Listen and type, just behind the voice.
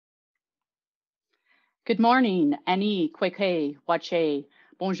Good morning, Annie, Kweke, Wache.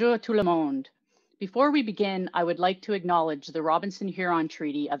 Bonjour tout le monde. Before we begin, I would like to acknowledge the Robinson-Huron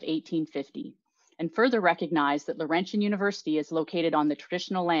Treaty of 1850 and further recognize that Laurentian University is located on the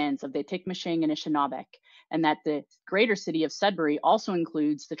traditional lands of the Tikmashing and Anishinaabe, and that the greater city of Sudbury also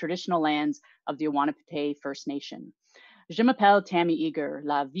includes the traditional lands of the Wahnapitae First Nation. Je m'appelle Tammy Eager,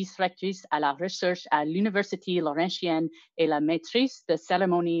 la vice-rectrice à la recherche à l'Université Laurentienne et la maîtresse de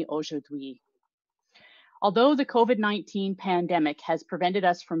cérémonie aujourd'hui. Although the COVID-19 pandemic has prevented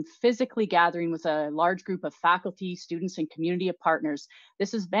us from physically gathering with a large group of faculty, students, and community of partners,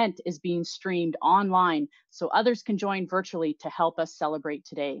 this event is being streamed online so others can join virtually to help us celebrate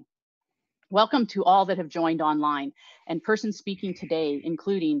today. Welcome to all that have joined online and persons speaking today,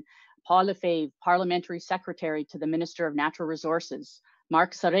 including Paul Lefebvre, Parliamentary Secretary to the Minister of Natural Resources,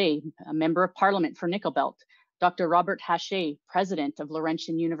 Marc Sarret, a Member of Parliament for Nickel Belt, Dr. Robert Haché, President of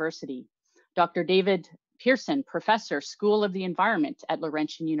Laurentian University, Dr. David Pearson, Professor, School of the Environment at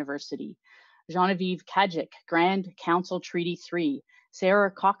Laurentian University, Genevieve Kajik, Grand Council Treaty 3,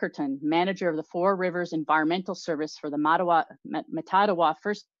 Sarah Cockerton, Manager of the Four Rivers Environmental Service for the Matadawa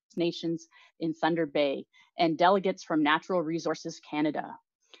First Nations in Thunder Bay, and delegates from Natural Resources Canada.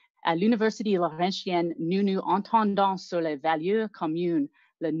 À l'Université Laurentienne, nous entendons sur les valeurs communes.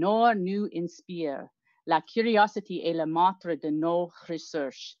 Le Nord nous inspire. La curiosité est le moteur de nos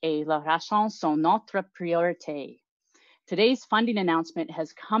recherches, et la recherche sont notre priorité. Today's funding announcement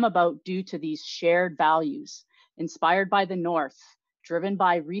has come about due to these shared values, inspired by the North, driven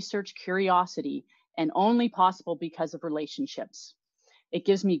by research curiosity, and only possible because of relationships. It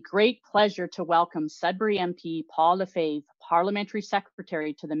gives me great pleasure to welcome Sudbury MP Paul Lefebvre, Parliamentary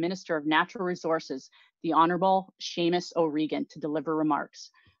Secretary to the Minister of Natural Resources, the Honourable Seamus O'Regan, to deliver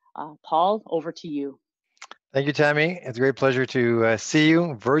remarks. Paul, over to you. Thank you, Tammy. It's a great pleasure to see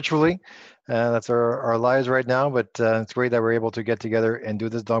you virtually. That's our lives right now, but it's great that we're able to get together and do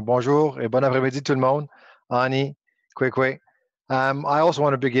this. Donc, bonjour et bon après-midi tout le monde. Ani, Kwekwe. I also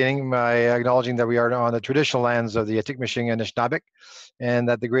want to begin by acknowledging that we are on the traditional lands of the Tikmashing and Anishinaabe, and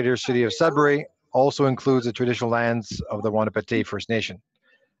that the greater city of Sudbury also includes the traditional lands of the Wahnapitae First Nation.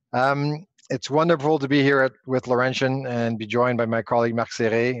 It's wonderful to be here with Laurentian and be joined by my colleague Marc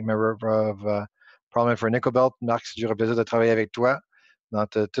Sarret, member of Parliament for Nickel Belt. Marc, c'est toujours un plaisir de travailler avec toi dans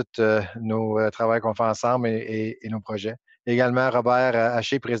tous nos travaux qu'on fait ensemble et nos projets. Également, Robert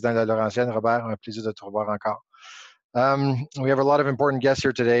Haché, président de la Laurentienne. Robert, un plaisir de te revoir encore. We have a lot of important guests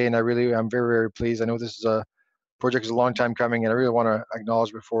here today, and I'm very, very pleased. I know this is a project is a long time coming, and I really want to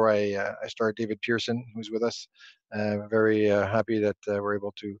acknowledge before I start David Pearson, who's with us. Very happy that we're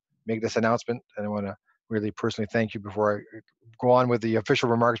able to make this announcement, and I want to really personally thank you before I go on with the official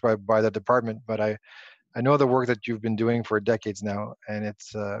remarks by the department. But I know the work that you've been doing for decades now, and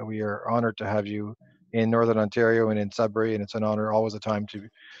it's we are honored to have you in Northern Ontario and in Sudbury, and it's an honor, always a time to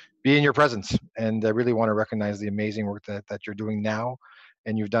be in your presence. And I really want to recognize the amazing work that you're doing now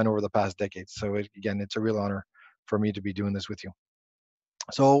and you've done over the past decades. So again, it's a real honor for me to be doing this with you.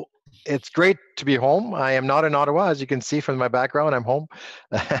 So it's great to be home. I am not in Ottawa, as you can see from my background. I'm home.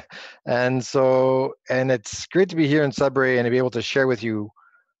 and it's great to be here in Sudbury and to be able to share with you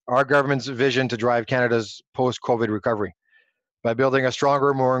our government's vision to drive Canada's post-COVID recovery by building a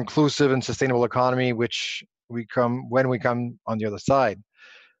stronger, more inclusive and sustainable economy, when we come on the other side.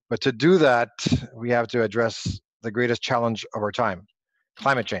 But to do that, we have to address the greatest challenge of our time,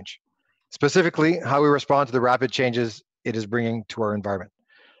 climate change. Specifically, how we respond to the rapid changes it is bringing to our environment.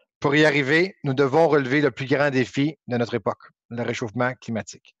 Pour y arriver, nous devons relever le plus grand défi de notre époque, le réchauffement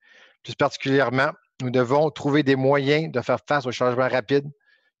climatique. Plus particulièrement, nous devons trouver des moyens de faire face aux changements rapides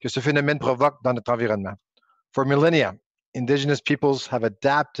que ce phénomène provoque dans notre environnement. For millennia, Indigenous peoples have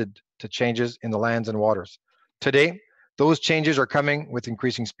adapted to changes in the lands and waters. Today, those changes are coming with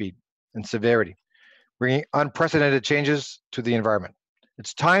increasing speed and severity, bringing unprecedented changes to the environment.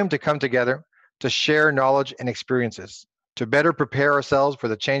 It's time to come together to share knowledge and experiences, to better prepare ourselves for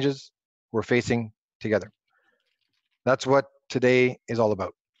the changes we're facing together. That's what today is all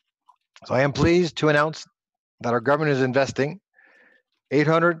about. So I am pleased to announce that our government is investing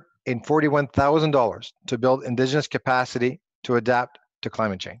 $841,000 to build Indigenous capacity to adapt to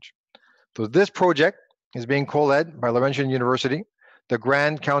climate change. So this project is being co-led by Laurentian University, the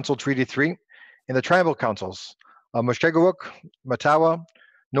Grand Council Treaty 3, and the tribal councils of Mushkegowuk, Matawa,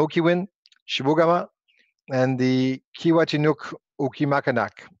 Nokiwin, Shibugama, and the Kiwatinuk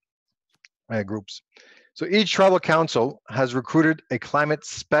Ukimakanak groups. So each tribal council has recruited a climate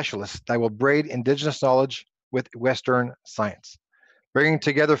specialist that will braid Indigenous knowledge with Western science, bringing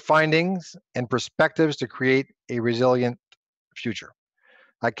together findings and perspectives to create a resilient future.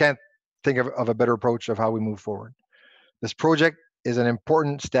 I can't think of a better approach of how we move forward. This project is an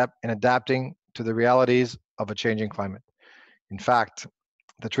important step in adapting to the realities of a changing climate. In fact,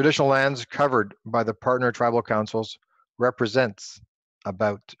 the traditional lands covered by the partner tribal councils represents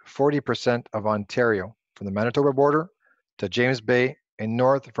about 40% of Ontario, from the Manitoba border to James Bay and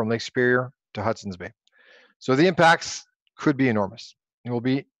north from Lake Superior to Hudson's Bay. So the impacts could be enormous.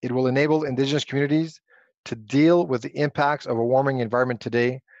 It will enable Indigenous communities to deal with the impacts of a warming environment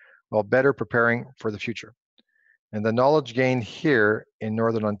today while better preparing for the future. And the knowledge gained here in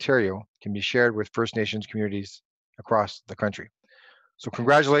Northern Ontario can be shared with First Nations communities across the country. So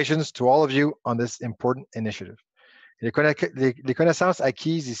congratulations to all of you on this important initiative. Les connaissances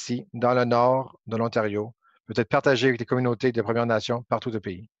acquises ici, dans le nord de l'Ontario, peuvent être partagées avec les communautés des Premières Nations partout au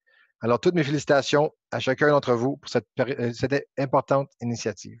pays. Alors, toutes mes félicitations à chacun d'entre vous pour cette importante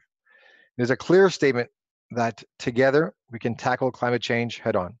initiative. There's a clear statement that together we can tackle climate change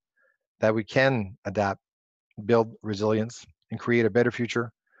head on, that we can adapt, build resilience, and create a better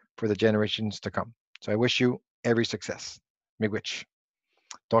future for the generations to come. So I wish you every success. Miigwech.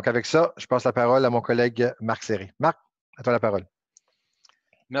 Donc, avec ça, je passe la parole à mon collègue Marc Serré. Marc, à toi la parole.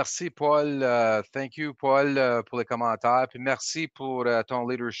 Merci, Paul. Thank you, Paul, pour les commentaires. Puis merci pour ton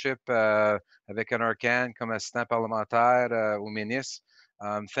leadership avec NRCan comme assistant parlementaire au ministre.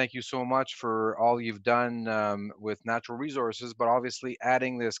 Thank you so much for all you've done with natural resources, but obviously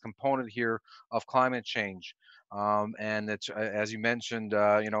adding this component here of climate change. And it's, as you mentioned,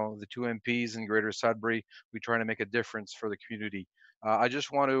 the two MPs in Greater Sudbury, we're trying to make a difference for the community. I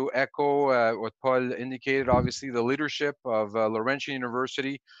just want to echo what Paul indicated, obviously the leadership of Laurentian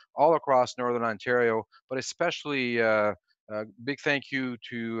University all across Northern Ontario, but especially big thank you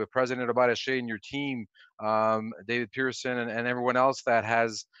to President Abadache and your team, David Pearson and everyone else that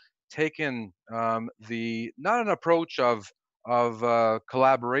has taken not an approach of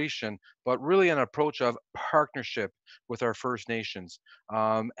collaboration, but really an approach of partnership with our First Nations,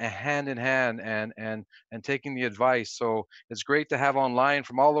 hand in hand and taking the advice. So it's great to have online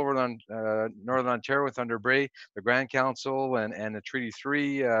from all over Northern Ontario with Thunder Bay, the Grand Council and the Treaty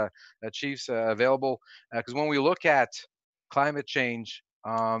 3 chiefs available. Because when we look at climate change,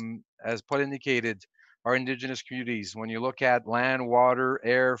 as Paul indicated, our Indigenous communities, when you look at land, water,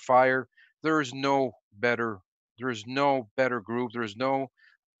 air, fire, there is no better group, there's no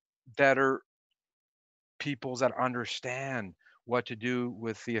better peoples that understand what to do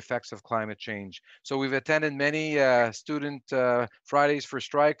with the effects of climate change. So we've attended many student Fridays for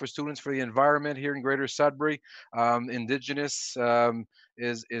Strike for Students for the Environment here in Greater Sudbury. Indigenous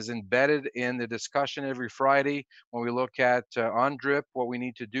is embedded in the discussion every Friday when we look at on drip, what we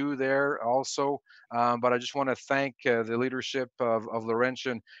need to do there also. But I just want to thank the leadership of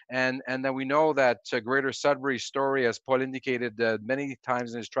Laurentian, and that we know that Greater Sudbury's story, as Paul indicated many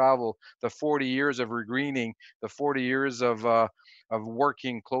times in his travel, the 40 years of regreening, the 40 years of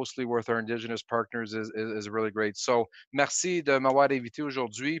working closely with our Indigenous partners is really great. So, merci de m'avoir invité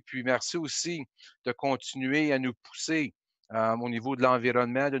aujourd'hui, puis merci aussi de continuer à nous pousser au niveau de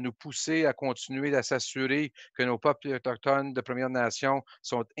l'environnement, de nous pousser à continuer à s'assurer que nos peuples autochtones de Premières Nations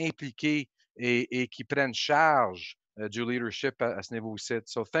sont impliqués et qui prennent charge du leadership à ce niveau-ci.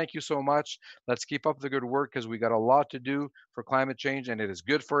 So thank you so much. Let's keep up the good work because we got a lot to do for climate change, and it is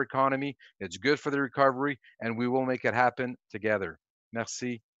good for economy, it's good for the recovery, and we will make it happen together.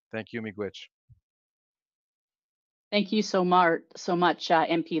 Merci. Thank you, Miigwech. Thank you so much,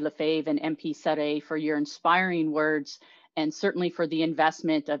 MP Lefebvre and MP Serré, for your inspiring words, and certainly for the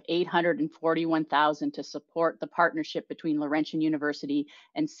investment of $841,000 to support the partnership between Laurentian University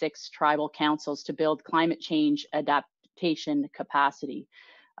and 6 tribal councils to build climate change adaptation capacity.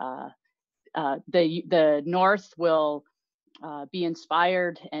 The North will be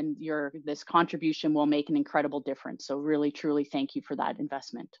inspired, and this contribution will make an incredible difference. So really, truly, thank you for that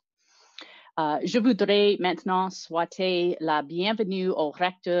investment. Je voudrais maintenant souhaiter la bienvenue au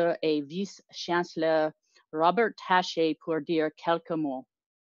recteur et vice-chancelleur Robert Haché pour dire quelques mots.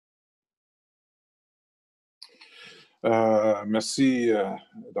 Merci,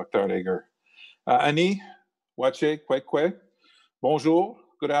 Dr. Eger. Annie, Wache, Kwekwe, bonjour,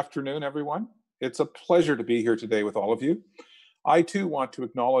 good afternoon, everyone. It's a pleasure to be here today with all of you. I, too, want to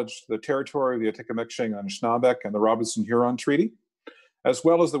acknowledge the territory of the Atikameksheng Anishinaabeg and the Robinson-Huron Treaty, as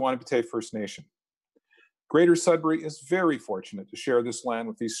well as the Wahnpitae First Nation. Greater Sudbury is very fortunate to share this land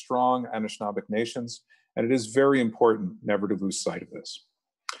with these strong Anishinaabeg nations, and it is very important never to lose sight of this.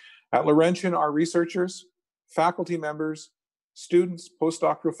 At Laurentian, our researchers, faculty members, students,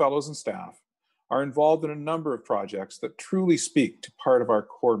 postdoctoral fellows, and staff are involved in a number of projects that truly speak to part of our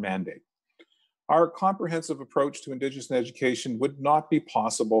core mandate. Our comprehensive approach to Indigenous education would not be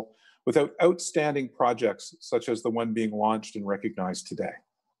possible without outstanding projects such as the one being launched and recognized today.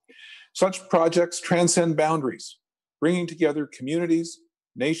 Such projects transcend boundaries, bringing together communities,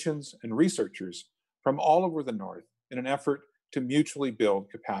 nations, and researchers from all over the North in an effort to mutually build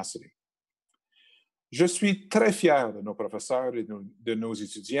capacity. Je suis très fier de nos professeurs et de nos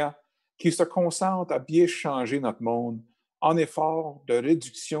étudiants qui se concentrent à bien changer notre monde en effort de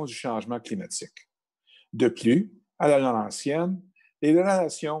réduction du changement climatique. De plus, à la Laurentienne, les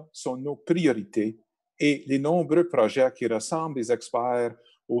relations sont nos priorités et les nombreux projets qui rassemblent des experts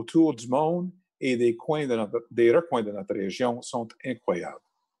autour du monde et des recoins de notre région sont incroyables.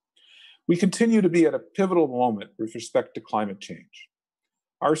 We continue to be at a pivotal moment with respect to climate change.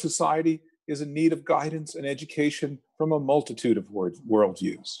 Our society is in need of guidance and education from a multitude of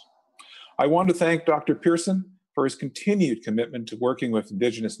worldviews. I want to thank Dr. Pearson for his continued commitment to working with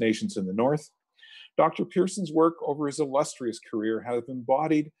Indigenous nations in the North. Dr. Pearson's work over his illustrious career has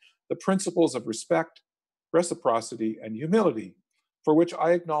embodied the principles of respect, reciprocity, and humility, for which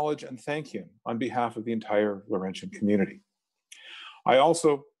I acknowledge and thank him on behalf of the entire Laurentian community. I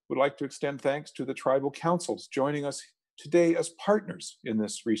also would like to extend thanks to the tribal councils joining us today as partners in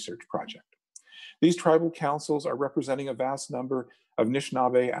this research project. These tribal councils are representing a vast number of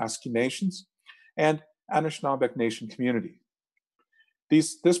Anishinaabe-Aski nations and Anishinaabeg Nation community.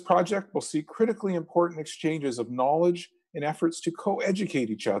 This project will see critically important exchanges of knowledge in efforts to co-educate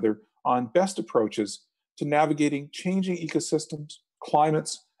each other on best approaches to navigating changing ecosystems,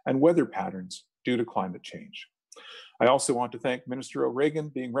 climates, and weather patterns due to climate change. I also want to thank Minister O'Regan,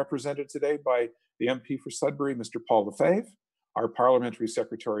 being represented today by the MP for Sudbury, Mr. Paul Lefebvre, our Parliamentary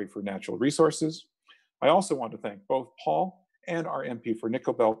Secretary for Natural Resources. I also want to thank both Paul and our MP for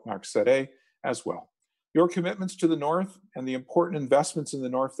Nickelbelt, Marc Serret, as well. Your commitments to the North and the important investments in the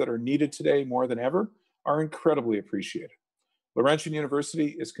North that are needed today more than ever are incredibly appreciated. Laurentian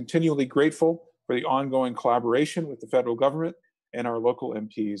University is continually grateful for the ongoing collaboration with the federal government and our local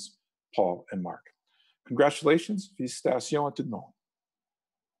MPs, Paul and Marc. Congratulations, félicitations à tout le monde.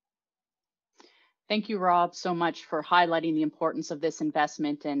 Thank you, Rob, so much for highlighting the importance of this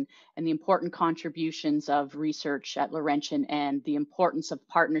investment and the important contributions of research at Laurentian and the importance of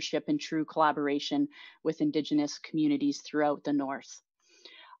partnership and true collaboration with Indigenous communities throughout the North.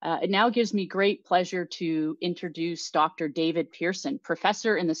 It now gives me great pleasure to introduce Dr. David Pearson,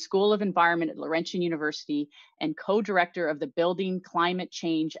 professor in the School of Environment at Laurentian University and co-director of the Building Climate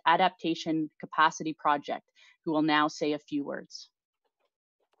Change Adaptation Capacity Project, who will now say a few words.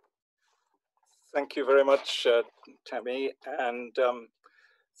 Thank you very much, Tammy, and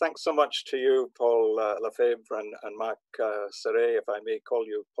thanks so much to you, Paul Lefebvre and Marc Serret, if I may call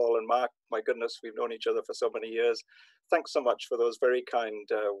you Paul and Marc. My goodness, we've known each other for so many years. Thanks so much for those very kind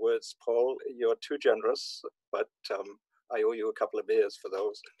words, Paul. You're too generous, but I owe you a couple of beers for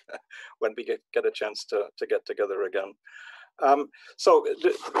those when we get a chance to get together again. But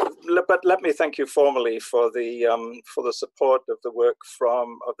let me thank you formally for the support of the work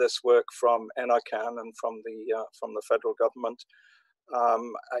from NRCan and from the federal government.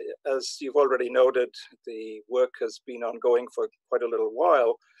 As you've already noted, the work has been ongoing for quite a little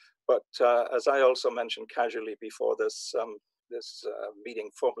while. But as I also mentioned casually before this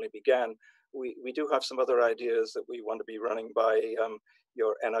meeting formally began, we do have some other ideas that we want to be running by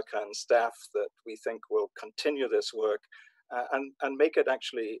your NRCan staff that we think will continue this work. And make it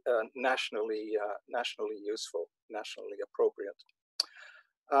actually nationally useful, nationally appropriate.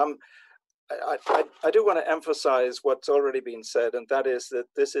 I do want to emphasize what's already been said, and that is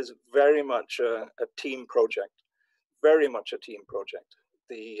that this is very much a team project, very much a team project.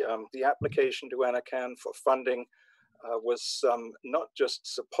 The application to NRCan for funding was not just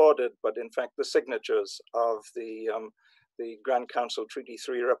supported, but in fact the signatures of the Grand Council Treaty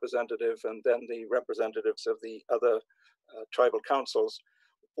 3 representative and then the representatives of the other tribal councils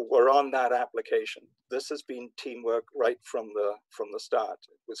were on that application. This has been teamwork right from the start.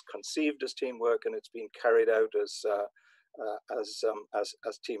 It was conceived as teamwork, and it's been carried out as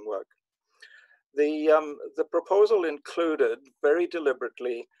teamwork. The proposal included very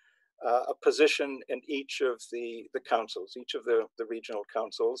deliberately a position in each of the councils, each of the regional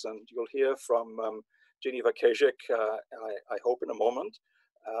councils, and you'll hear from Geneva Kajik, I hope in a moment.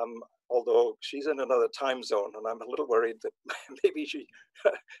 Although she's in another time zone, and I'm a little worried that maybe she's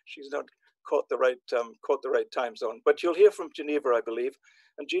not caught the right time zone. But you'll hear from Geneva, I believe,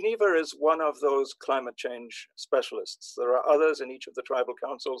 and Geneva is one of those climate change specialists. There are others in each of the tribal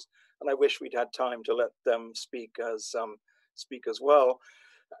councils, and I wish we'd had time to let them speak as well.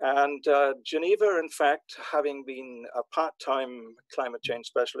 And Geneva, in fact, having been a part-time climate change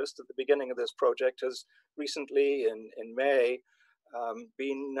specialist at the beginning of this project, has recently, in May,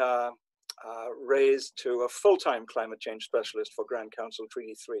 been raised to a full-time climate change specialist for Grand Council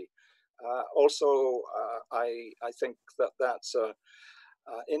Treaty 3. Also, I think that that's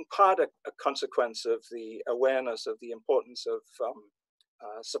in part a consequence of the awareness of the importance of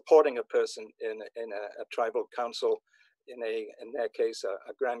supporting a person in a tribal council, in their case,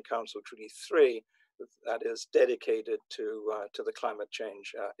 a Grand Council Treaty 3 that is dedicated to the climate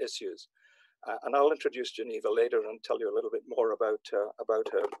change issues. And I'll introduce Geneva later and tell you a little bit more about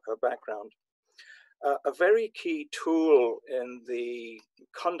her background. A very key tool in the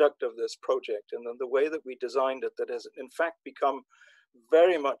conduct of this project and in the way that we designed it that has in fact become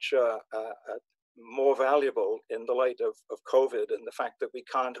very much more valuable in the light of COVID and the fact that we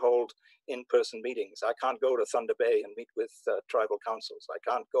can't hold in-person meetings. I can't go to Thunder Bay and meet with tribal councils. I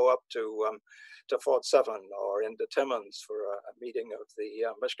can't go up to Fort Severn or into Timmins for a meeting of the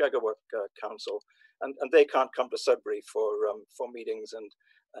Mushkegowuk Council, and they can't come to Sudbury for meetings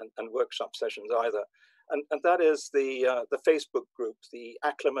and workshop sessions either. And that is the Facebook group, the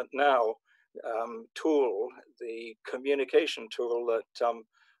Acclimate Now tool, the communication tool that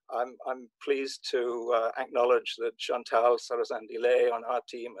I'm pleased to acknowledge that Chantal Sarazan-Delay on our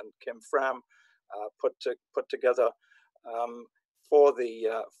team and Kim Fram put together for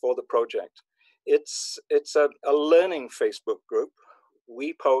the project. It's a learning Facebook group.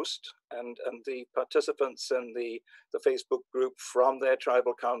 We post, and the participants in the Facebook group from their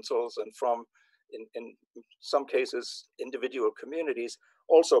tribal councils and from, in some cases, individual communities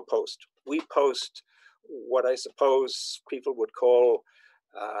also post. We post what I suppose people would call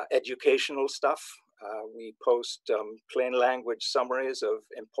educational stuff. We post plain language summaries of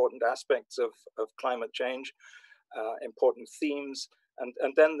important aspects of climate change, important themes,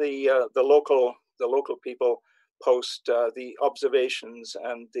 and then the local people post the observations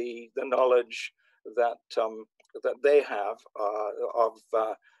and the knowledge that they have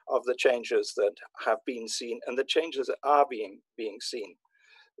of the changes that have been seen and the changes that are being seen.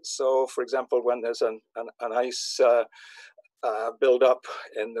 So, for example, when there's an ice build up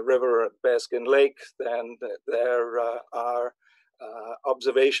in the river at Bearskin Lake, then there are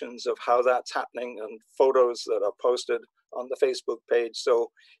observations of how that's happening and photos that are posted on the Facebook page.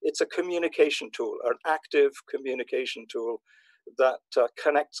 So it's a communication tool, an active communication tool that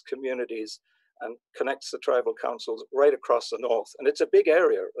connects communities and connects the tribal councils right across the north. And it's a big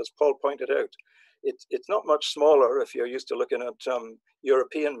area, as Paul pointed out. It's not much smaller. If you're used to looking at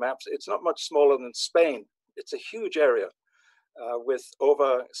European maps, it's not much smaller than Spain. It's a huge area with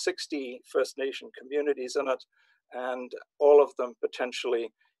over 60 First Nation communities in it, and all of them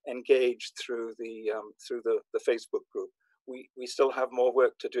potentially engaged through the Facebook group. We still have more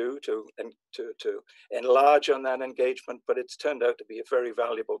work to do to enlarge on that engagement, but it's turned out to be a very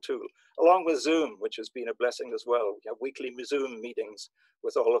valuable tool, along with Zoom, which has been a blessing as well. We have weekly Zoom meetings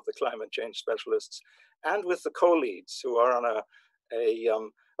with all of the climate change specialists and with the co-leads who are on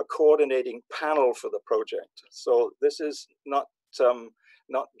a coordinating panel for the project. So this is not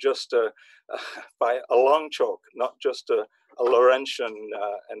just by a long chalk, not just a Laurentian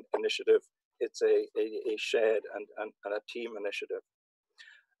initiative. It's a shared and a team initiative.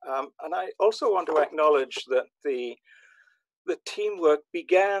 And I also want to acknowledge that the teamwork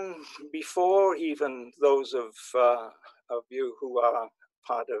began before even those of you who are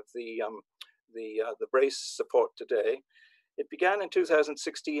part of the brace support today. It began in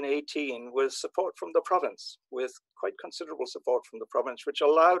 2016-18 with support from the province, with quite considerable support from the province, which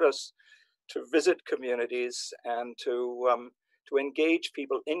allowed us to visit communities and to engage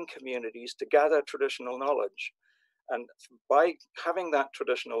people in communities to gather traditional knowledge. And by having that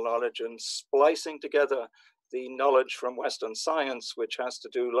traditional knowledge and splicing together the knowledge from Western science, which has to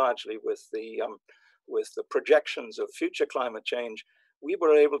do largely with the projections of future climate change, we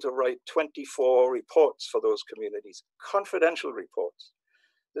were able to write 24 reports for those communities, confidential reports.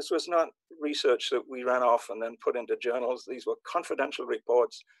 This was not research that we ran off and then put into journals. These were confidential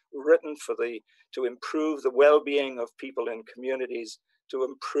reports written to improve the well-being of people in communities, to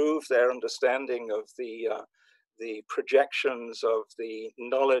improve their understanding of the projections of the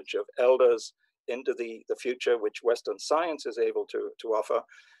knowledge of elders into the future, which Western science is able to offer.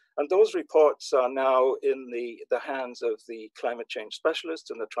 And those reports are now in the hands of the climate change specialists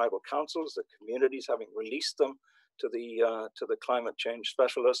and the tribal councils, the communities having released them to the climate change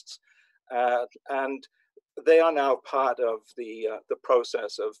specialists, and they are now part of the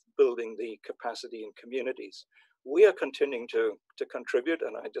process of building the capacity in communities. We are continuing to contribute,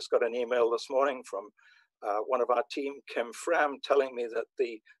 and I just got an email this morning from one of our team, Kim Fram, telling me that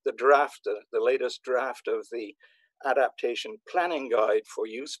the latest draft of the adaptation planning guide for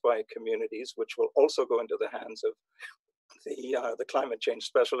use by communities, which will also go into the hands of the climate change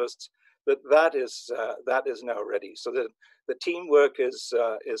specialists, that is now ready. So the teamwork is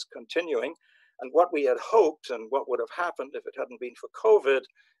continuing. And what we had hoped and what would have happened if it hadn't been for COVID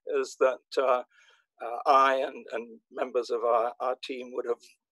is that I and members of our team would have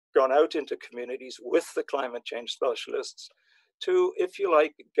gone out into communities with the climate change specialists to, if you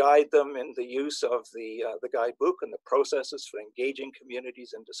like, guide them in the use of the guidebook and the processes for engaging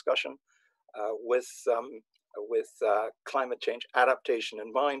communities in discussion with climate change adaptation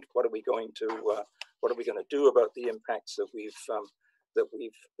in mind. What are we going to do about the impacts that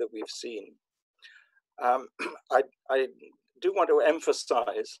we've seen? I do want to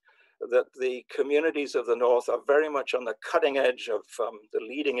emphasize that the communities of the North are very much on the cutting edge of the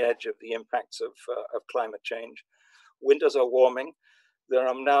leading edge of the impacts of climate change. Winters are warming. There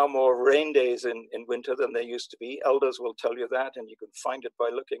are now more rain days in winter than there used to be. Elders will tell you that, and you can find it by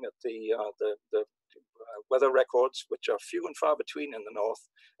looking at the weather records, which are few and far between in the North.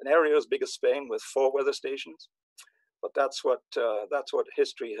 An area as big as Spain with 4 weather stations. But that's what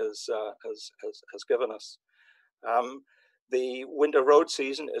history has given us. The winter road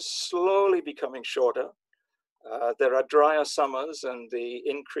season is slowly becoming shorter. There are drier summers, and the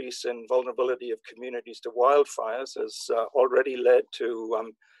increase in vulnerability of communities to wildfires has already led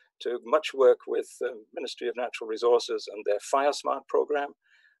to much work with the Ministry of Natural Resources and their Fire Smart program.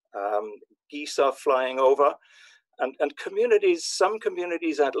 Geese are flying over. And communities, some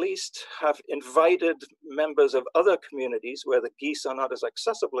communities at least, have invited members of other communities where the geese are not as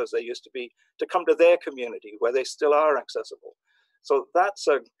accessible as they used to be to come to their community where they still are accessible. So that's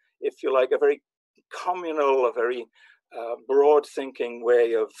if you like, a very communal, a very broad thinking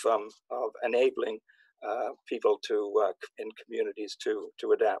way of enabling people in communities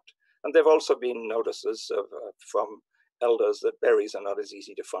to adapt. And there've also been notices from elders that berries are not as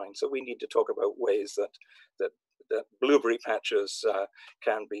easy to find. So we need to talk about ways that blueberry patches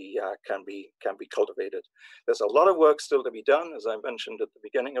can be cultivated. There's a lot of work still to be done, as I mentioned at the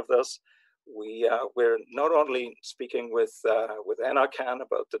beginning of this. We're not only speaking with NRCan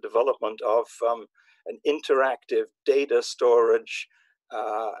about the development of an interactive data storage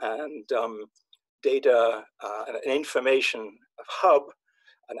and data and an information hub,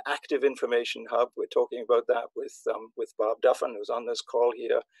 an active information hub. We're talking about that with Bob Duffin, who's on this call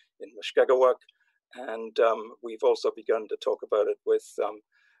here in Mushkegowuk. And we've also begun to talk about it with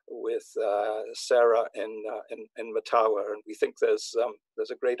Sarah in Matawa, and we think there's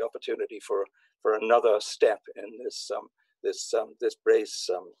a great opportunity for another step in this brace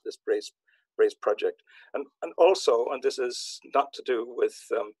project, and also, and this is not to do with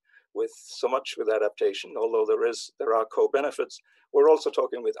so much with adaptation, although there are co-benefits. We're also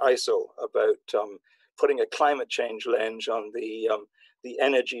talking with ISO about putting a climate change lens on the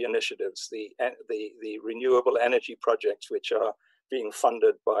energy initiatives, the renewable energy projects, which are being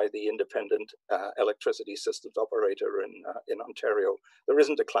funded by the Independent Electricity Systems Operator in Ontario. There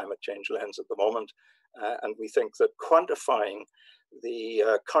isn't a climate change lens at the moment, and we think that quantifying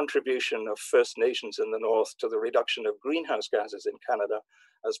the contribution of First Nations in the North to the reduction of greenhouse gases in Canada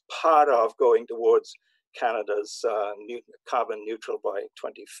as part of going towards Canada's carbon neutral by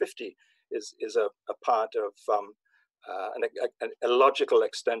 2050 is a part of a logical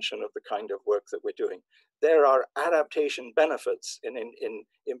extension of the kind of work that we're doing. There are adaptation benefits in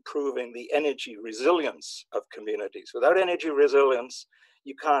improving the energy resilience of communities. Without energy resilience,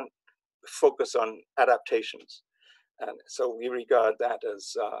 you can't focus on adaptations. And so we regard that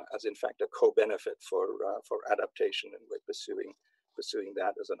as in fact a co-benefit for adaptation, and we're pursuing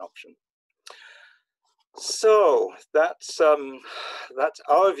that as an option. So that's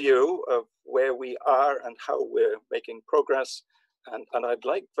our view of where we are and how we're making progress. And I'd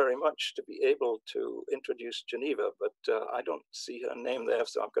like very much to be able to introduce Geneva, but I don't see her name there,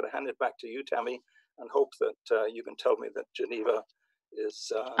 so I'm going to hand it back to you, Tammy, and hope that you can tell me that Geneva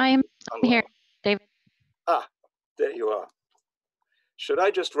is I'm here, David. Ah, there you are. Should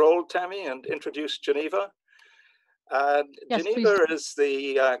I just roll, Tammy, and introduce Geneva? Yes, Geneva is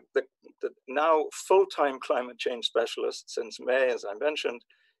the now full-time climate change specialist since May, as I mentioned,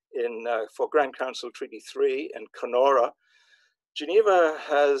 for Grand Council Treaty 3 in Kenora. Geneva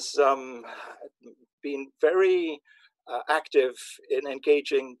has been very active in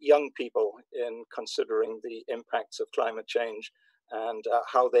engaging young people in considering the impacts of climate change and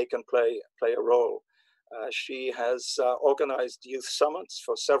how they can play a role. She has organized youth summits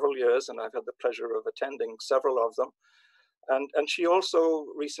for several years, and I've had the pleasure of attending several of them. And she also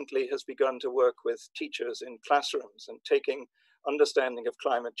recently has begun to work with teachers in classrooms and taking understanding of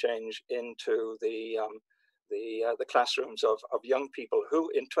climate change into the classrooms of young people who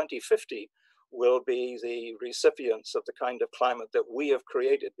in 2050 will be the recipients of the kind of climate that we have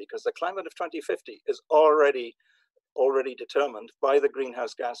created, because the climate of 2050 is already determined by the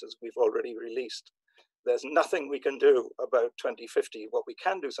greenhouse gases we've already released. There's nothing we can do about 2050. What we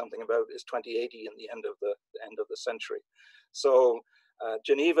can do something about is 2080 and the end of the century. So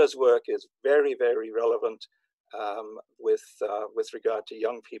Geneva's work is very, very relevant with regard to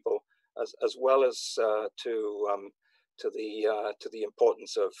young people, as well as to the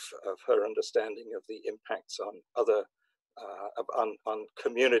importance of her understanding of the impacts on other on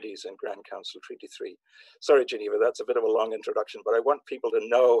communities in Grand Council Treaty 3. Sorry, Geneva, that's a bit of a long introduction, but I want people to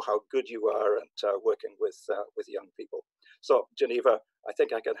know how good you are at working with young people. So, Geneva, I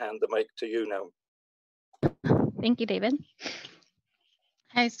think I can hand the mic to you now. Thank you, David.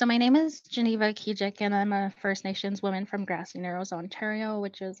 Hi, so my name is Geneva Kijik, and I'm a First Nations woman from Grassy Narrows, Ontario,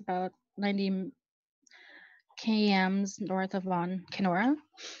 which is about 90 kms north of Kenora.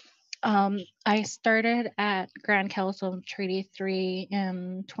 I started at Grand Council Treaty 3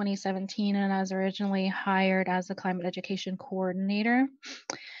 in 2017, and I was originally hired as a climate education coordinator.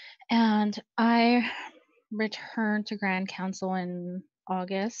 And I returned to Grand Council in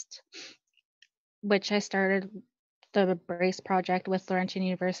August, which I started the BRACE project with Laurentian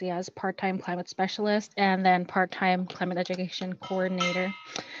University as part-time climate specialist and then part-time climate education coordinator.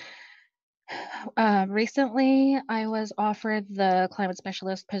 Recently, I was offered the climate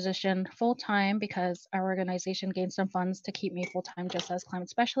specialist position full-time because our organization gained some funds to keep me full-time just as climate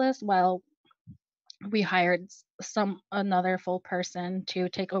specialist, while we hired another full person to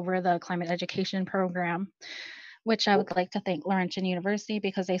take over the climate education program, which I would like to thank Laurentian University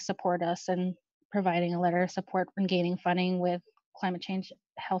because they support us in providing a letter of support when gaining funding with climate change,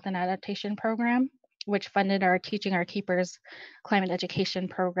 health and adaptation program, which funded our Teaching Our Keepers climate education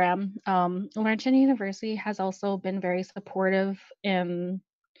program. Laurentian University has also been very supportive in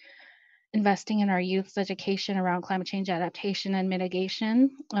investing in our youth's education around climate change adaptation and mitigation.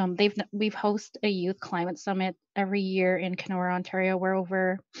 We've hosted a youth climate summit every year in Kenora, Ontario, where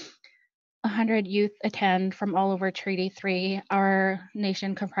over 100 youth attend from all over Treaty 3. Our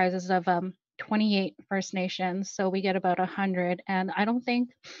nation comprises of 28 First Nations, so we get about 100, and I don't think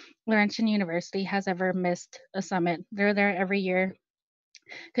Laurentian University has ever missed a summit. They're there every year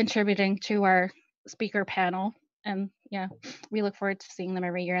contributing to our speaker panel, and yeah, we look forward to seeing them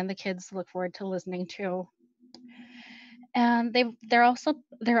every year, and the kids look forward to listening too. And they're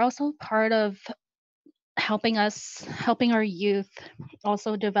also part of helping our youth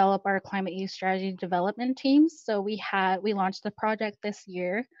also develop our climate youth strategy development teams. So we launched the project this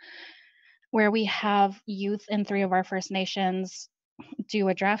year where we have youth in 3 of our First Nations do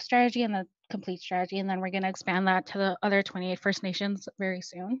a draft strategy and a complete strategy, and then we're going to expand that to the other 28 First Nations very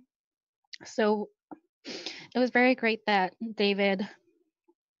soon. So it was very great that David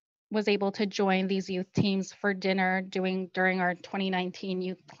was able to join these youth teams for dinner during our 2019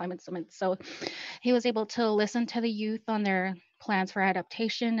 Youth Climate Summit. So he was able to listen to the youth on their plans for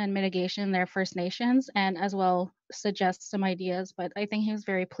adaptation and mitigation in their First Nations, and as well suggest some ideas, but I think he was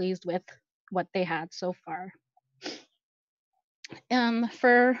very pleased with what they had so far.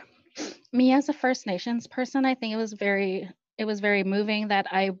 For me as a First Nations person, I think it was very moving that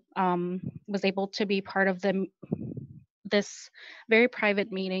I was able to be part of this very private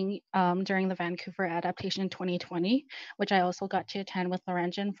meeting during the Vancouver Adaptation 2020, which I also got to attend with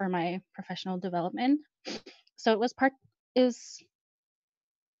Laurentian for my professional development. So it was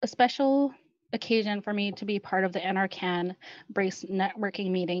a special occasion for me to be part of the NRCan BRACE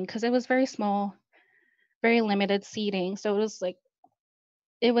networking meeting because it was very small, very limited seating. So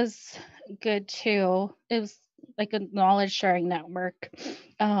it was good too. It was like a knowledge sharing network.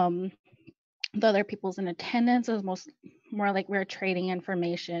 The other people's in attendance. It was more like we were trading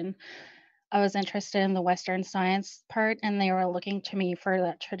information. I was interested in the Western science part, and they were looking to me for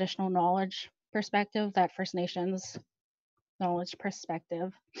that traditional knowledge perspective, that First Nations knowledge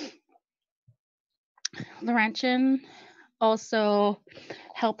perspective. Laurentian also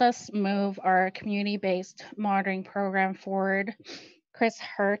helped us move our community-based monitoring program forward. Chris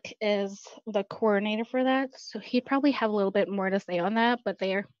Herc is the coordinator for that, so he'd probably have a little bit more to say on that, but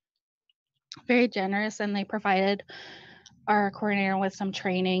they're very generous and they provided our coordinator with some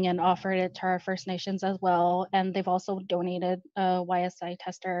training and offered it to our First Nations as well. And they've also donated a YSI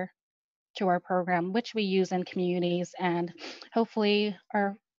tester to our program, which we use in communities, and hopefully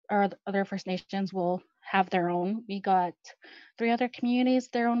our other First Nations will have their own. We got 3 other communities,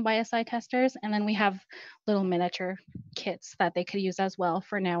 their own YSI testers, and then we have little miniature kits that they could use as well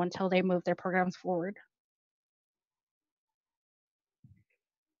for now until they move their programs forward.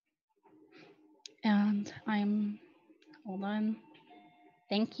 And hold on.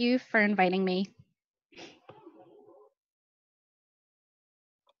 Thank you for inviting me.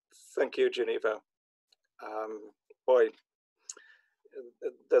 Thank you, Geneva. Boy,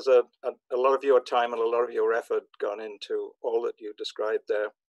 there's a lot of your time and a lot of your effort gone into all that you described there.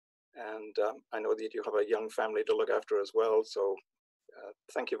 And I know that you have a young family to look after as well. So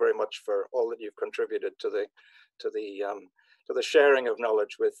thank you very much for all that you've contributed to the sharing of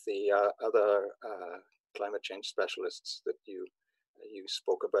knowledge with the other climate change specialists that you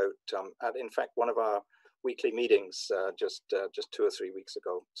spoke about at, in fact, one of our weekly meetings just 2 or 3 weeks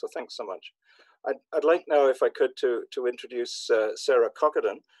ago. So thanks so much. I'd like now, if I could, to introduce Sarah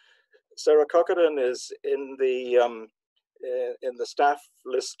Cockerdon. Sarah Cockerdon is in the staff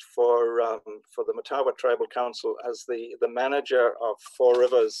list for the Matawa Tribal Council as the manager of Four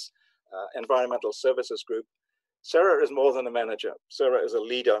Rivers Environmental Services Group. Sarah is more than a manager. Sarah is a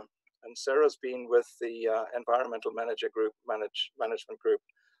leader, and Sarah's been with the Environmental Management Group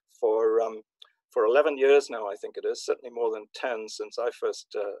for 11 years now, I think it is, certainly more than 10 since I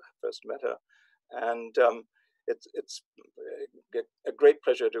first met her. And it's a great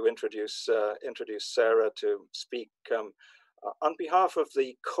pleasure to introduce Sarah to speak on behalf of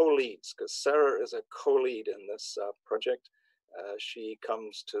the co-leads, because Sarah is a co-lead in this project. She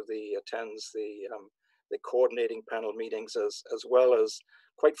attends the coordinating panel meetings as well as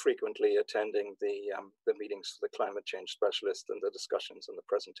quite frequently attending the meetings for the climate change specialist and the discussions and the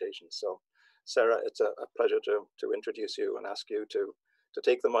presentations. So Sarah, it's a pleasure to introduce you and ask you to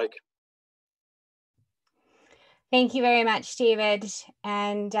take the mic. Thank you very much, David,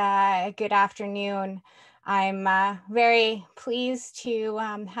 and good afternoon. I'm very pleased to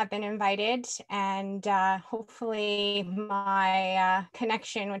have been invited, and hopefully my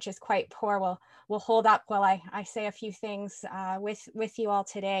connection, which is quite poor, will hold up while I say a few things with you all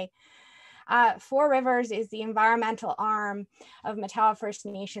today. Four Rivers is the environmental arm of Matawa First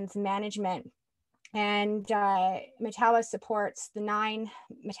Nations management. And Matawa supports the 9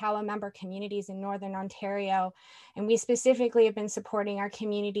 Matawa member communities in Northern Ontario. And we specifically have been supporting our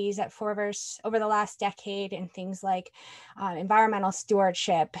communities at Four Rivers over the last decade in things like environmental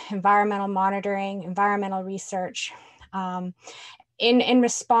stewardship, environmental monitoring, environmental research, in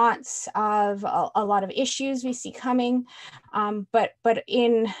response of a lot of issues we see coming, but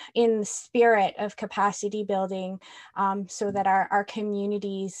in the spirit of capacity building, so that our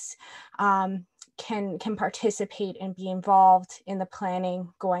communities can participate and be involved in the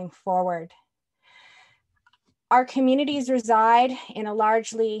planning going forward. Our communities reside in a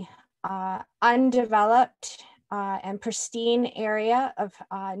largely undeveloped and pristine area of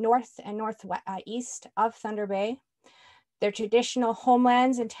north and northeast of Thunder Bay. Their traditional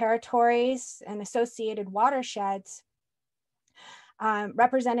homelands and territories and associated watersheds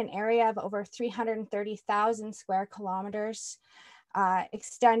represent an area of over 330,000 square kilometers,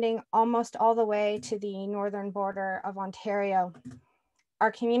 extending almost all the way to the northern border of Ontario.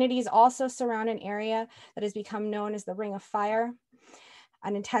 Our communities also surround an area that has become known as the Ring of Fire,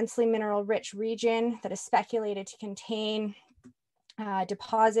 an intensely mineral-rich region that is speculated to contain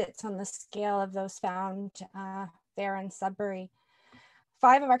deposits on the scale of those found there in Sudbury.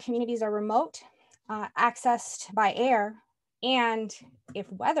 5 of our communities are remote, accessed by air, and if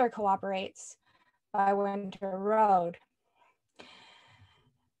weather cooperates, by winter road.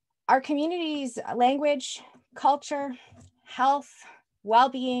 Our community's language, culture, health,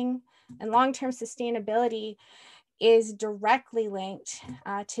 well-being, and long-term sustainability is directly linked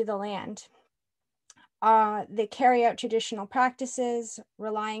to the land. They carry out traditional practices,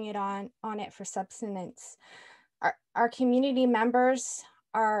 relying on it for subsistence. Our community members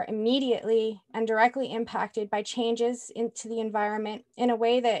are immediately and directly impacted by changes into the environment in a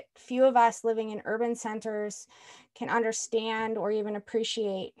way that few of us living in urban centers can understand or even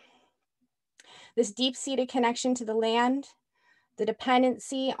appreciate. This deep-seated connection to the land, the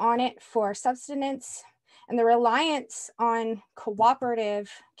dependency on it for subsistence, and the reliance on cooperative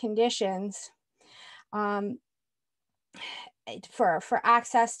conditions for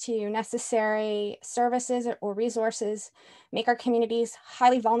access to necessary services or resources make our communities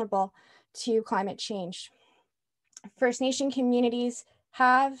highly vulnerable to climate change. First Nation communities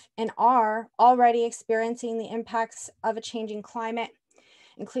have and are already experiencing the impacts of a changing climate,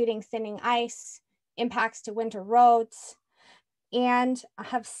 including thinning ice, impacts to winter roads, and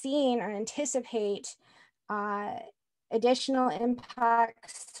have seen or anticipate additional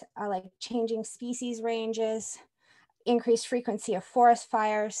impacts like changing species ranges, increased frequency of forest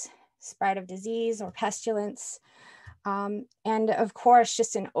fires, spread of disease or pestilence, and of course,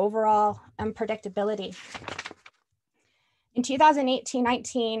 just an overall unpredictability. In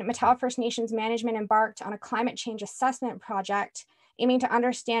 2018-19, Matawa First Nations management embarked on a climate change assessment project aiming to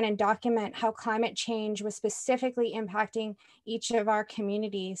understand and document how climate change was specifically impacting each of our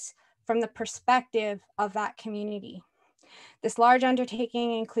communities from the perspective of that community. This large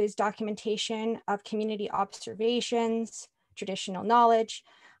undertaking includes documentation of community observations, traditional knowledge,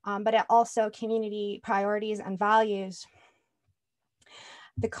 but also community priorities and values.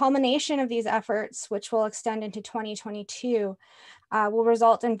 The culmination of these efforts, which will extend into 2022, will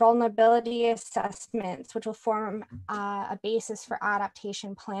result in vulnerability assessments, which will form a basis for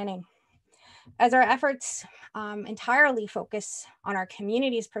adaptation planning. As our efforts entirely focus on our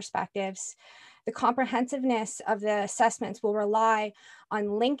community's perspectives, the comprehensiveness of the assessments will rely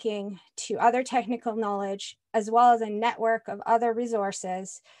on linking to other technical knowledge, as well as a network of other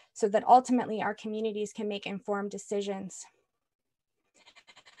resources, so that ultimately our communities can make informed decisions.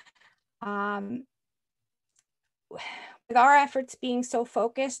 With our efforts being so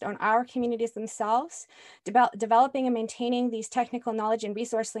focused on our communities themselves, developing and maintaining these technical knowledge and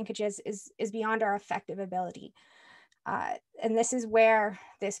resource linkages is beyond our effective ability. And this is where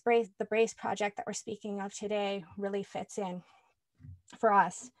the BRACE project that we're speaking of today really fits in for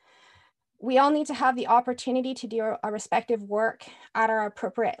us. We all need to have the opportunity to do our respective work at our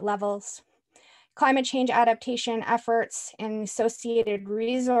appropriate levels. Climate change adaptation efforts and associated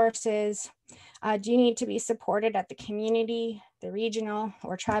resources do need to be supported at the community, the regional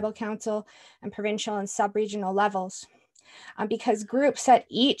or tribal council, and provincial and sub-regional levels, because groups at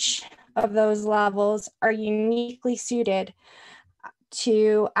each of those levels are uniquely suited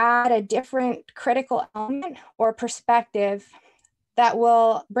to add a different critical element or perspective that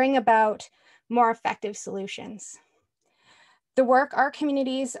will bring about more effective solutions. The work our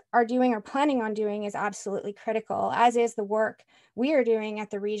communities are doing or planning on doing is absolutely critical, as is the work we are doing at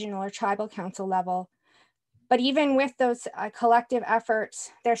the regional or tribal council level. But even with those collective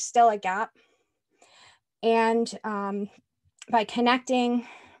efforts, there's still a gap. And by connecting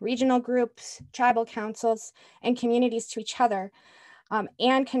regional groups, tribal councils, and communities to each other,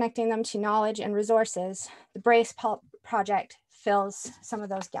 and connecting them to knowledge and resources, the BRACE project fills some of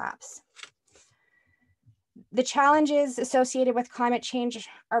those gaps. The challenges associated with climate change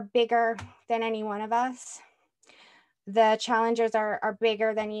are bigger than any one of us. The challenges are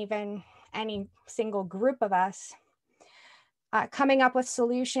bigger than even any single group of us. Coming up with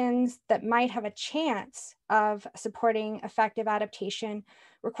solutions that might have a chance of supporting effective adaptation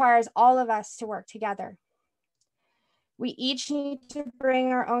requires all of us to work together. We each need to bring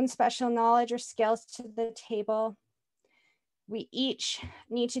our own special knowledge or skills to the table. We each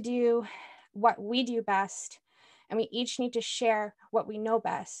need to do what we do best, and we each need to share what we know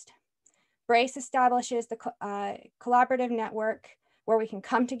best. BRACE establishes the collaborative network where we can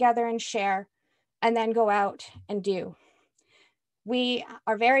come together and share, and then go out and do. We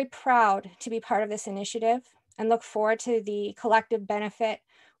are very proud to be part of this initiative and look forward to the collective benefit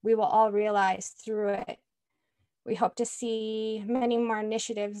we will all realize through it. We hope to see many more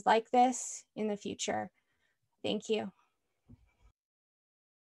initiatives like this in the future. Thank you.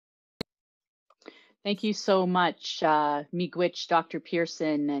 Thank you so much, Miigwech, Dr.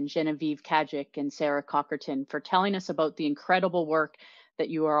 Pearson, and Genevieve Kajic, and Sarah Cockerton, for telling us about the incredible work that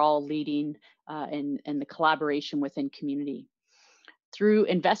you are all leading and the collaboration within community. Through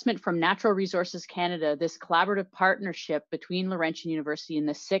investment from Natural Resources Canada, this collaborative partnership between Laurentian University and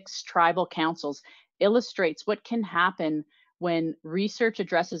the 6 tribal councils illustrates what can happen when research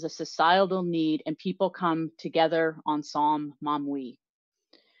addresses a societal need and people come together ensemble, Mamui.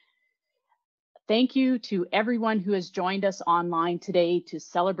 Thank you to everyone who has joined us online today to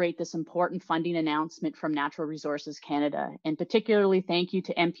celebrate this important funding announcement from Natural Resources Canada. And particularly thank you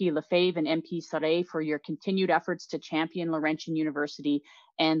to MP Lefebvre and MP Saré for your continued efforts to champion Laurentian University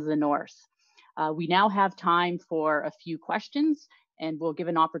and the North. We now have time for a few questions, and we'll give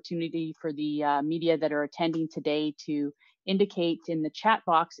an opportunity for the media that are attending today to indicate in the chat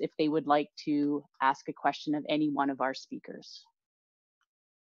box if they would like to ask a question of any one of our speakers.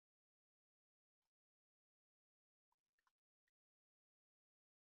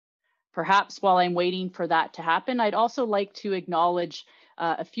 Perhaps while I'm waiting for that to happen, I'd also like to acknowledge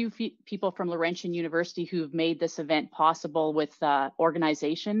a few people from Laurentian University who've made this event possible with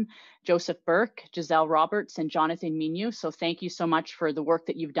organization: Joseph Burke, Giselle Roberts, and Jonathan Mignou. So thank you so much for the work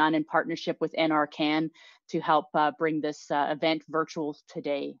that you've done in partnership with NRCan to help bring this event virtual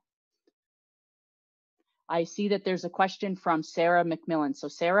today. I see that there's a question from Sarah McMillan. So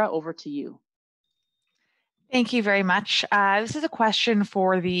Sarah, over to you. Thank you very much. This is a question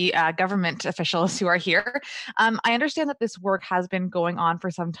for the government officials who are here. I understand that this work has been going on for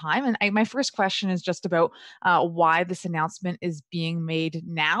some time, and my first question is just about why this announcement is being made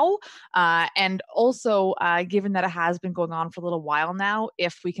now, and also, given that it has been going on for a little while now,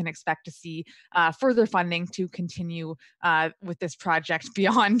 if we can expect to see further funding to continue with this project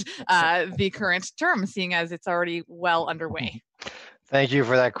beyond the current term, seeing as it's already well underway. Thank you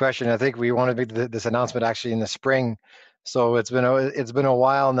for that question. I think we wanted to make this announcement actually in the spring. So it's been a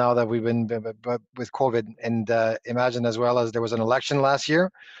while now that we've been with COVID, and imagine as well as there was an election last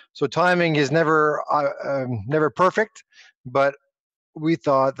year. So timing is never perfect, but we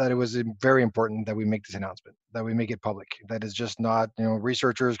thought that it was very important that we make this announcement, that we make it public. That is just not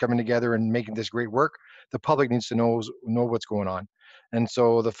researchers coming together and making this great work. The public needs to know what's going on, and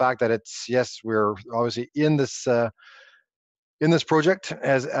so the fact that we're obviously in this project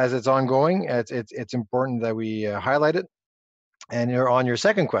as it's ongoing, it's important that we highlight it. And on your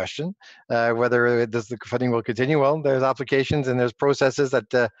second question, whether the funding will continue, well, there's applications and there's processes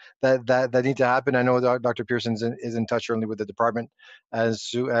that need to happen. I know Dr. Pearson is in touch certainly with the department as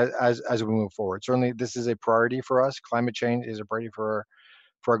we move forward. Certainly, this is a priority for us. Climate change is a priority for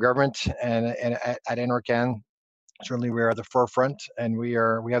our government, and at NRCan, certainly we are at the forefront, and we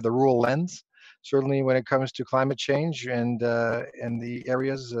have the rural lens. Certainly, when it comes to climate change and the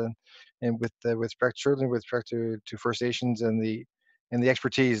areas, and with respect to First Nations and the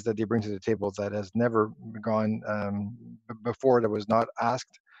expertise that they bring to the table, that has never gone before, that was not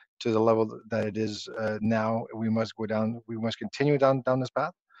asked to the level that it is now. We must continue down this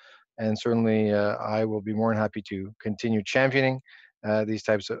path, and certainly I will be more than happy to continue championing these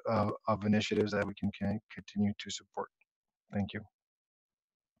types of initiatives that we can continue to support. Thank you.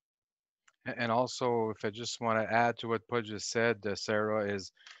 And also, if I just want to add to what Pudge just said, Sarah,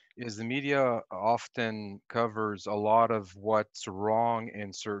 is the media often covers a lot of what's wrong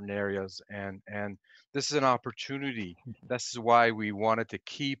in certain areas, and this is an opportunity. This is why we wanted to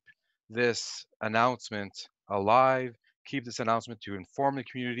keep this announcement alive, keep this announcement to inform the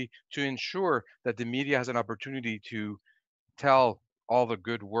community, to ensure that the media has an opportunity to tell all the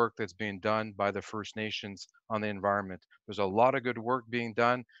good work that's being done by the First Nations on the environment. There's a lot of good work being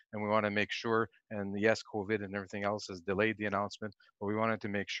done, and we want to make sure, and yes, COVID and everything else has delayed the announcement, but we wanted to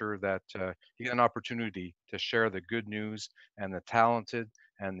make sure that you get an opportunity to share the good news and the talented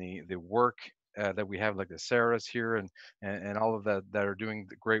and the work that we have, like the Sarahs here and all of that are doing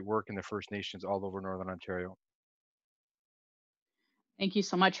great work in the First Nations all over Northern Ontario. Thank you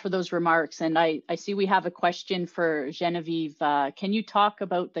so much for those remarks. And I see we have a question for Genevieve. Can you talk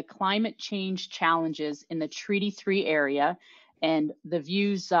about the climate change challenges in the Treaty 3 area and the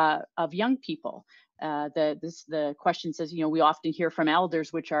views of young people? The question says, we often hear from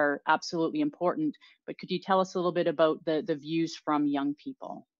elders, which are absolutely important, but could you tell us a little bit about the views from young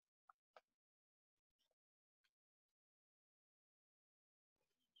people?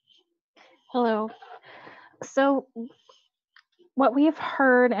 Hello. So what we've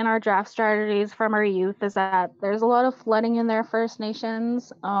heard in our draft strategies from our youth is that there's a lot of flooding in their First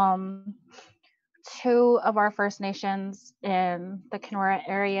Nations. 2 of our First Nations in the Kenora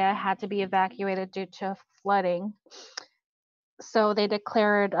area had to be evacuated due to flooding. So they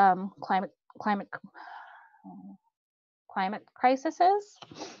declared climate crises.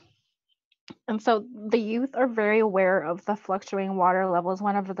 And so the youth are very aware of the fluctuating water levels.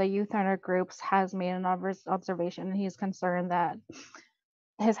 One of the youth in our groups has made an observation, and he's concerned that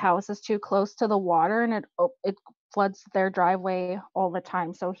his house is too close to the water and it floods their driveway all the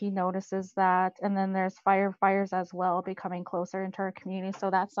time. So he notices that. And then there's fires as well becoming closer into our community. So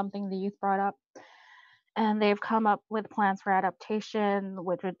that's something the youth brought up. And they've come up with plans for adaptation,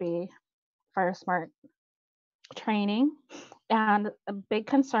 which would be fire smart training. And a big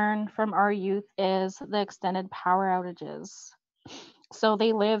concern from our youth is the extended power outages. So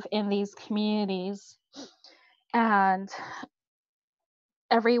they live in these communities, and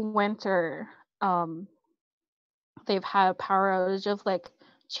every winter they've had power outage of like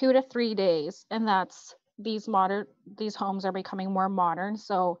 2 to 3 days, and that's these homes are becoming more modern.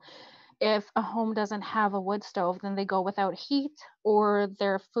 So if a home doesn't have a wood stove, then they go without heat or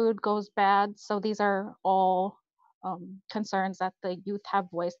their food goes bad. So these are all concerns that the youth have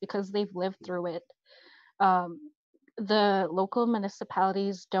voiced because they've lived through it. The local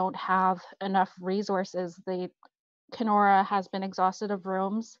municipalities don't have enough resources. Kenora has been exhausted of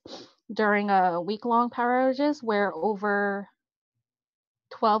rooms during a week-long power outages where over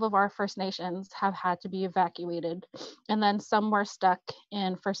 12 of our First Nations have had to be evacuated. And then some were stuck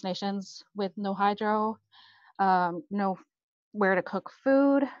in First Nations with no hydro, no where to cook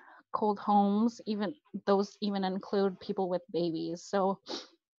food, cold homes, even those even include people with babies. So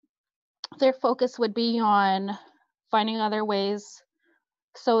their focus would be on finding other ways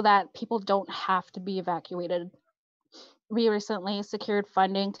so that people don't have to be evacuated. We recently secured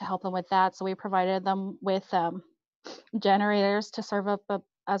funding to help them with that. So we provided them with generators to serve up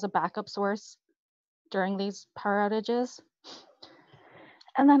as a backup source during these power outages.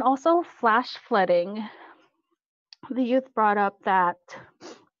 And then also flash flooding. The youth brought up that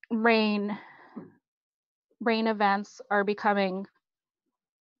rain events are becoming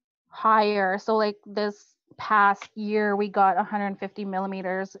higher. So like this past year, we got 150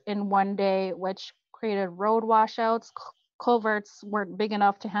 millimeters in one day, which created road washouts. Culverts weren't big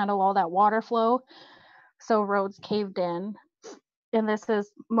enough to handle all that water flow, so roads caved in. And this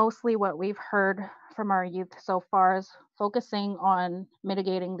is mostly what we've heard from our youth so far, is focusing on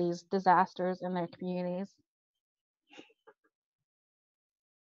mitigating these disasters in their communities.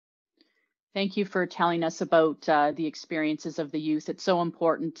 Thank you for telling us about the experiences of the youth. It's so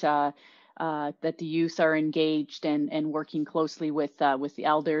important that the youth are engaged and working closely with the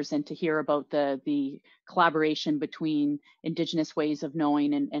elders, and to hear about the collaboration between Indigenous ways of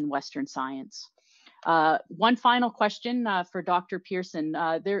knowing and Western science. One final question for Dr. Pearson.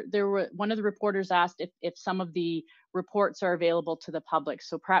 One of the reporters asked if some of the reports are available to the public.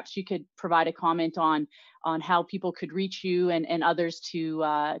 So perhaps you could provide a comment on how people could reach you and others to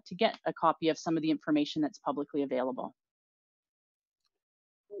get a copy of some of the information that's publicly available.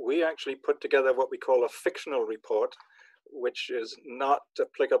 We actually put together what we call a fictional report, which is not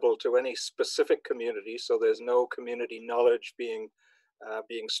applicable to any specific community. So there's no community knowledge being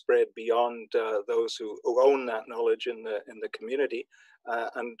spread beyond those who own that knowledge in the community.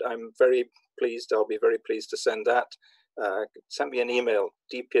 And I'm very pleased, I'll be very pleased to send that. Send me an email,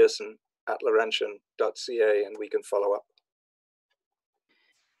 dpearson@laurentian.ca, and we can follow up.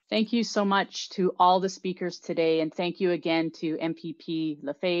 Thank you so much to all the speakers today, and thank you again to MPP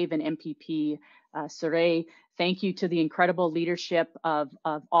Lefebvre and MPP Surrey. Thank you to the incredible leadership of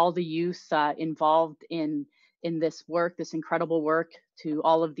all the youth involved in this work, this incredible work, to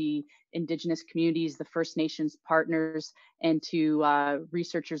all of the Indigenous communities, the First Nations partners, and to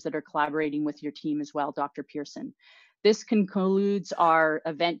researchers that are collaborating with your team as well, Dr. Pearson. This concludes our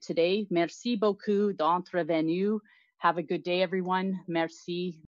event today. Merci beaucoup d'être venu. Have a good day, everyone. Merci.